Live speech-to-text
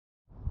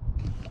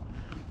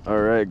All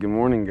right, good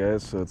morning,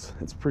 guys. So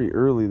it's pretty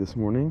early this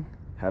morning.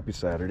 Happy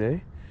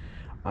Saturday.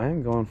 I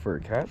am going for a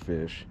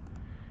catfish,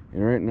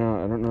 and right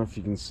now I don't know if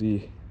you can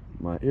see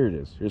my. Here it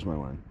is. Here's my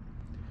line.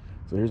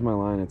 So here's my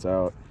line. It's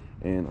out,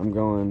 and I'm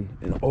going.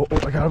 And oh,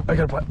 I got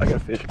a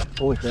fish.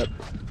 Holy crap!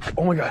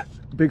 Oh my god!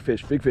 Big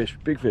fish! Big fish!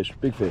 Big fish!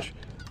 Big fish!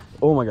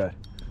 Oh my god!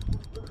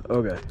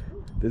 Okay,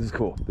 this is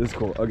cool. This is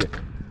cool.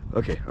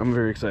 Okay, I'm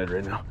very excited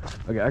right now.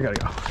 Okay, I gotta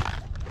go.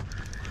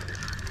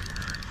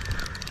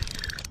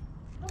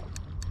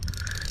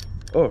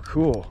 Oh,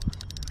 cool.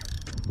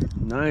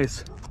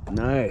 Nice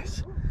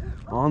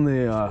on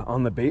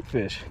the bait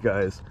fish,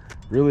 guys.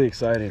 Really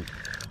exciting.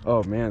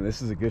 Oh man,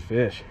 this is a good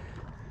fish.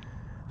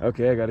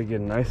 Okay, I gotta get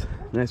a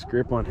nice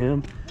grip on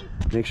him.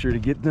 Make sure to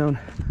get down,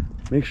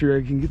 make sure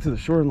I can get to the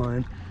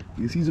shoreline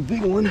because he's a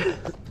big one.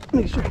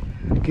 Make sure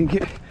I can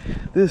get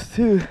this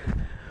too.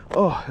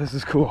 Oh, this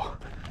is cool.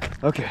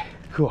 Okay,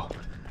 cool.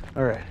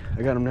 All right,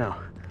 I got him now.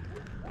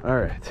 All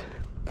right.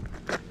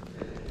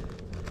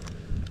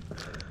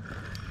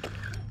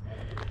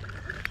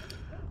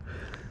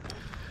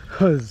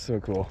 Oh, this is so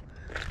cool.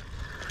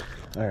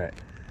 All right.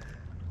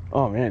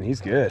 Oh man,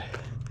 he's good.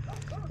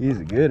 He's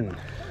a good one.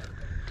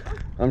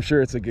 I'm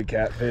sure it's a good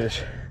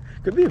catfish.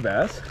 Could be a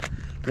bass.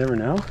 Never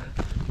know.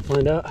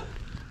 Find out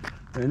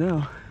right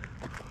now.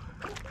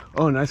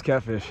 Oh, nice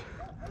catfish.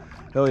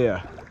 Hell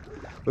yeah.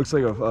 Looks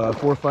like a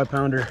 4 or 5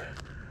 pounder.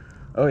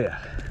 Oh yeah.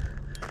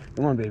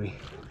 Come on, baby.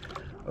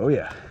 Oh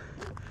yeah.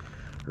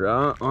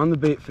 Right on the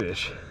bait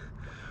fish.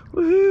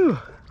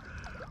 Woohoo!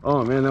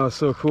 Oh man, that was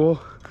so cool.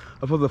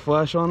 I put the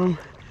flash on him.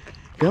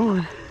 Come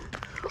on.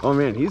 Oh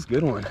man, he's a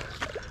good one.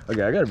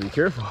 Okay, I gotta be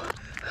careful.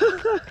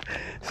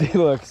 See,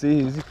 look,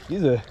 see,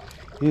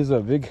 he's a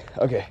big.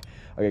 Okay,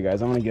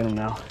 guys, I'm gonna get him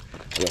now.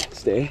 Okay,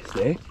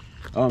 stay.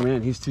 Oh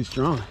man, he's too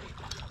strong.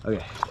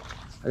 Okay,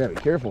 I gotta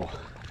be careful.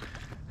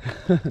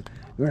 Come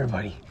here,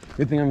 buddy.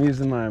 Good thing I'm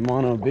using my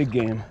mono big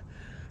game.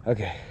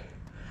 Okay,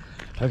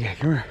 come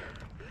here,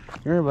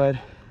 bud.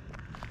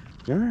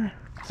 Come here.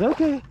 It's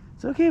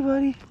okay,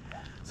 buddy.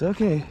 It's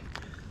okay.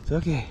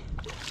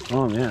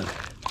 Oh man.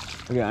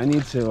 Okay, I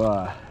need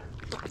to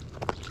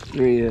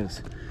here he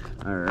is.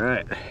 All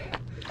right.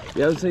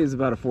 Yeah, I would say he's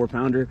about a 4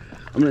 pounder.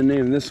 I'm gonna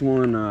name this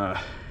one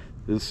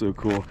this is so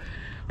cool.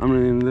 I'm gonna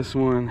name this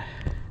one,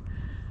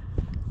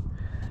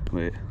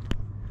 wait,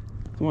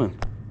 come on,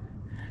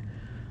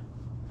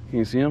 can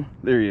you see him?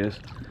 There he is.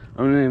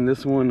 I'm gonna name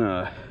this one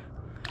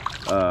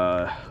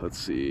let's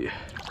see,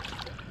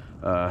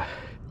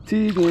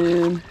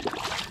 Teagan,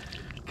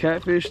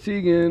 Catfish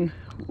Teagan.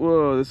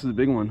 Whoa, this is a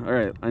big one. All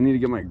right, I need to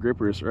get my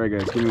grippers. All right,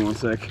 guys, give me 1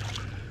 sec.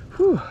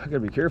 Whew, I gotta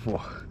be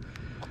careful.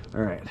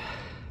 All right,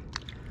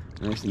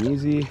 nice and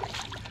easy.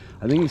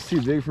 I think he's too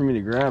big for me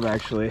to grab,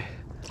 actually.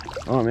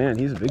 Oh man,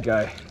 he's a big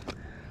guy.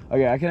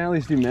 Okay, I can at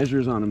least do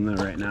measures on him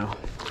though right now.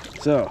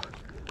 So,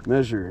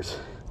 measures.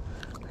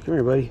 Come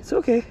here, buddy. It's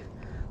okay.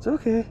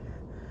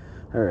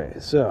 All right,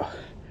 so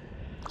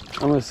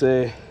I'm gonna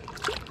say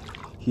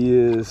he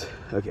is,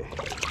 okay,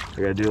 I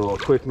gotta do a little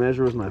quick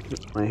measure with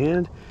my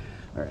hand.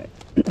 All right.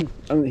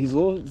 He's a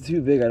little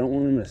too big. I don't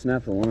want him to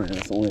snap the line.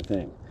 That's the only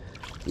thing.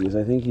 Because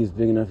I think he's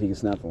big enough he can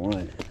snap the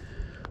line.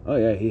 Oh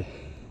yeah, he's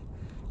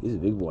a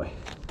big boy.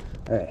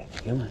 All right,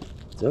 come on.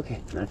 It's okay.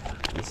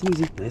 Nice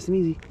and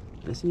easy.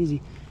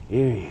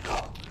 There you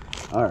go.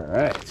 All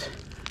right.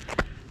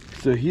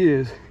 So he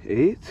is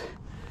 8,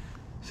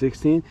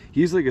 16.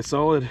 He's like a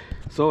solid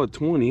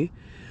 20.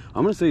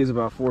 I'm gonna say he's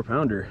about 4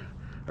 pounder.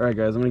 All right,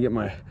 guys. I'm gonna get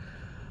my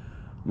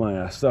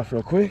stuff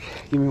real quick.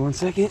 Give me 1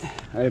 second.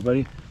 All right,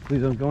 buddy.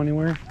 Please don't go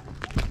anywhere.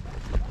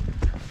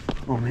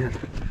 Oh man,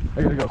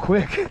 I gotta go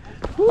quick.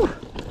 Whew.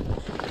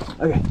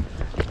 Okay.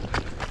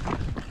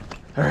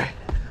 All right.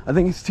 I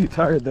think he's too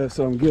tired though,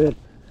 so I'm good.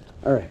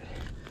 All right.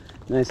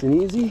 Nice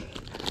and easy.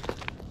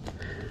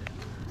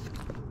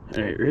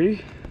 All right,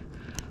 ready?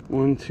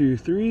 1, 2,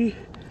 3.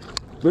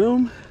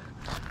 Boom.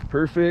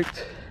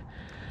 Perfect.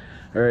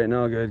 All right,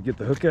 now I'll go ahead and get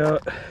the hook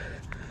out.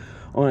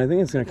 Oh, and I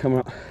think it's gonna come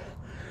out.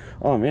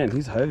 Oh man,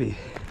 he's heavy.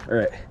 All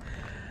right.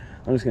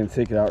 I'm just gonna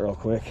take it out real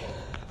quick.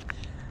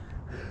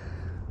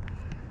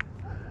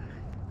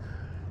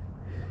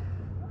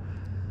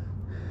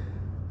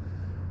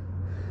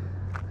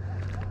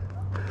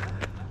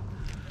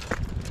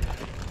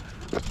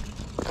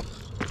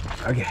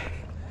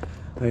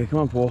 Okay, come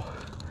on, pole.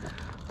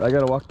 I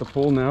gotta walk the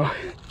pole now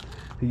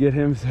to get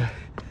him to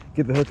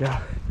get the hook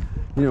out.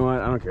 You know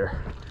what? I don't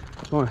care.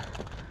 Come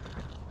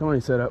on,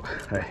 you set up.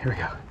 All right, here we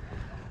go.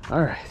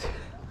 All right.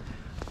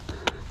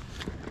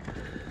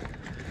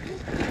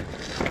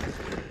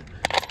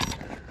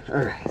 All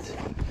right,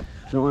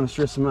 don't want to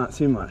stress them out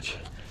too much.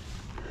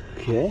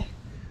 Okay.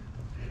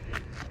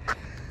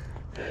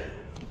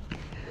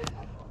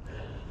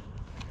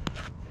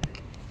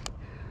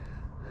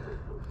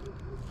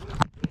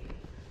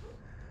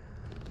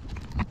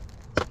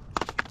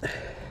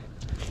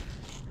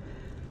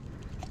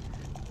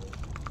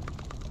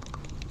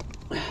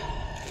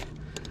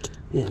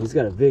 Yeah, he's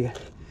got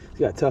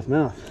a tough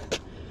mouth.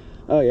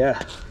 Oh yeah.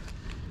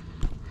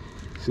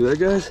 See that,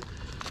 guys?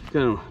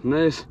 Got him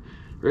nice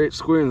right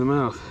square in the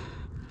mouth.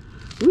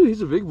 Ooh,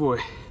 he's a big boy.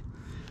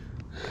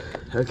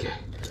 Okay.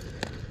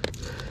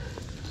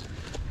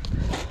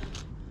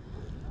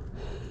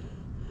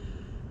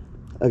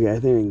 Okay, I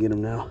think I can get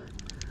him now.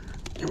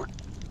 Come on.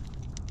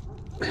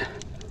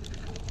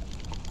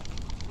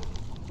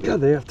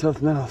 God, they have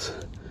tough mouths.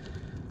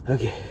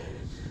 Okay.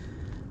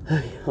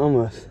 Okay,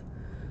 almost.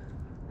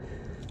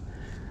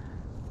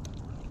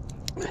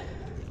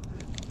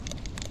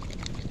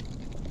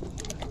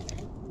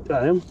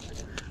 Got him.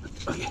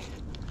 Okay.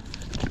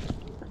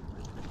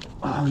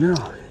 Oh no.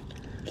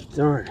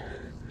 Darn.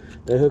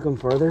 Did I hook him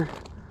farther?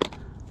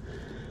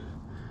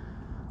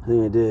 I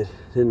think I did,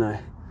 didn't I?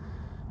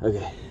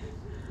 Okay.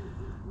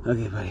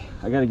 Okay, buddy.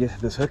 I gotta get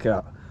this hook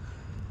out.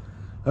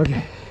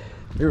 Okay.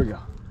 Here we go.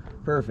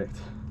 Perfect.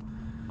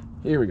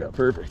 Here we go.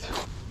 Perfect.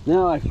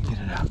 Now I can get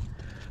it out.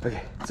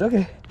 Okay. It's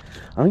okay.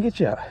 I'm gonna get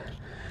you out.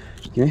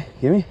 Gimme,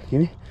 gimme,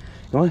 gimme.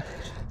 Come on.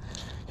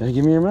 Gotta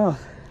give me your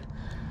mouth.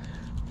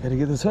 Gotta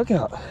get this hook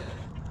out.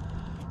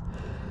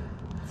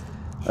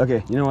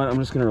 Okay, you know what? I'm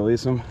just gonna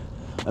release him.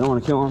 I don't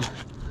want to kill him.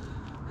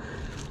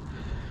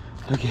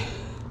 Okay.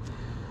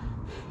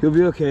 He'll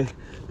be okay.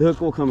 The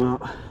hook will come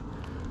out.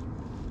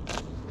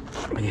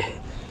 Okay.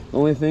 The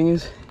only thing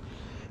is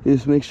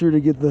make sure to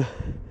get the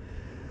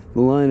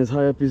line as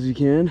high up as you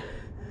can.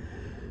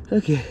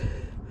 Okay.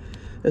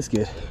 That's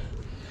good.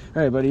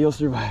 All right, buddy, you'll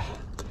survive.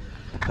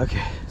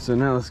 Okay, so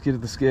now let's get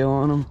the scale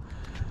on him.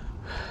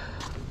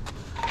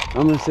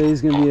 I'm gonna say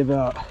he's gonna be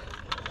about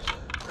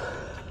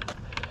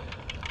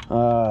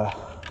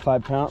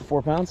 4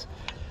 pounds.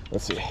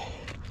 Let's see.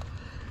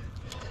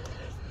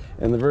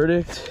 And the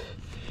verdict,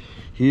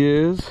 he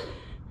is,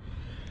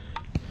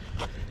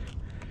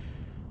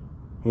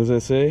 what does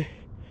that say?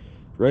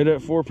 Right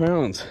at 4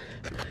 pounds.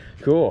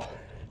 Cool.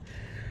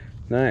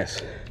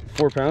 Nice.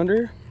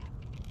 4-pounder.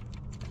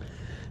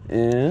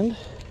 And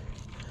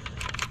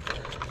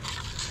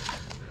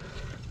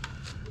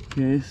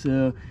okay,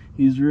 so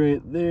he's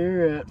right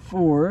there at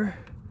 4,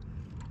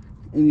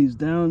 and he's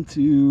down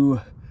to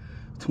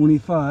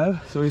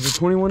 25, so he's a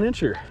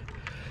 21-incher.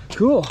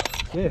 Cool.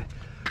 Okay,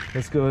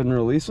 let's go ahead and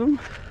release him.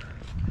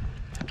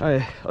 All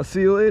right, I'll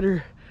see you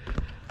later,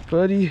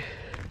 buddy.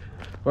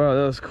 Wow,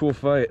 that was a cool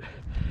fight.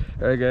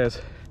 All right,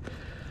 guys.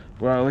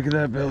 Wow, look at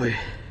that belly.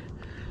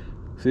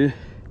 See?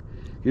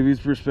 Give you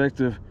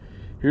perspective.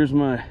 Here's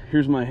my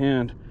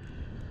hand.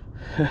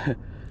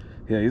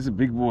 Yeah, he's a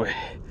big boy.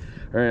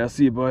 All right, I'll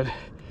see you, bud.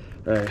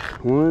 All right,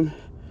 1,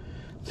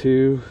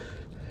 2,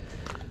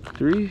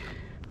 3.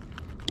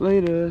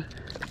 Later.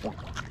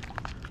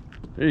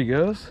 There he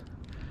goes.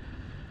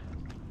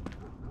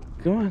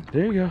 Come on,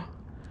 there you go.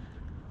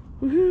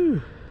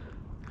 Woohoo!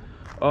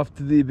 Off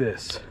to the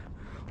abyss.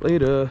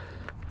 Later.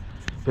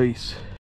 Peace.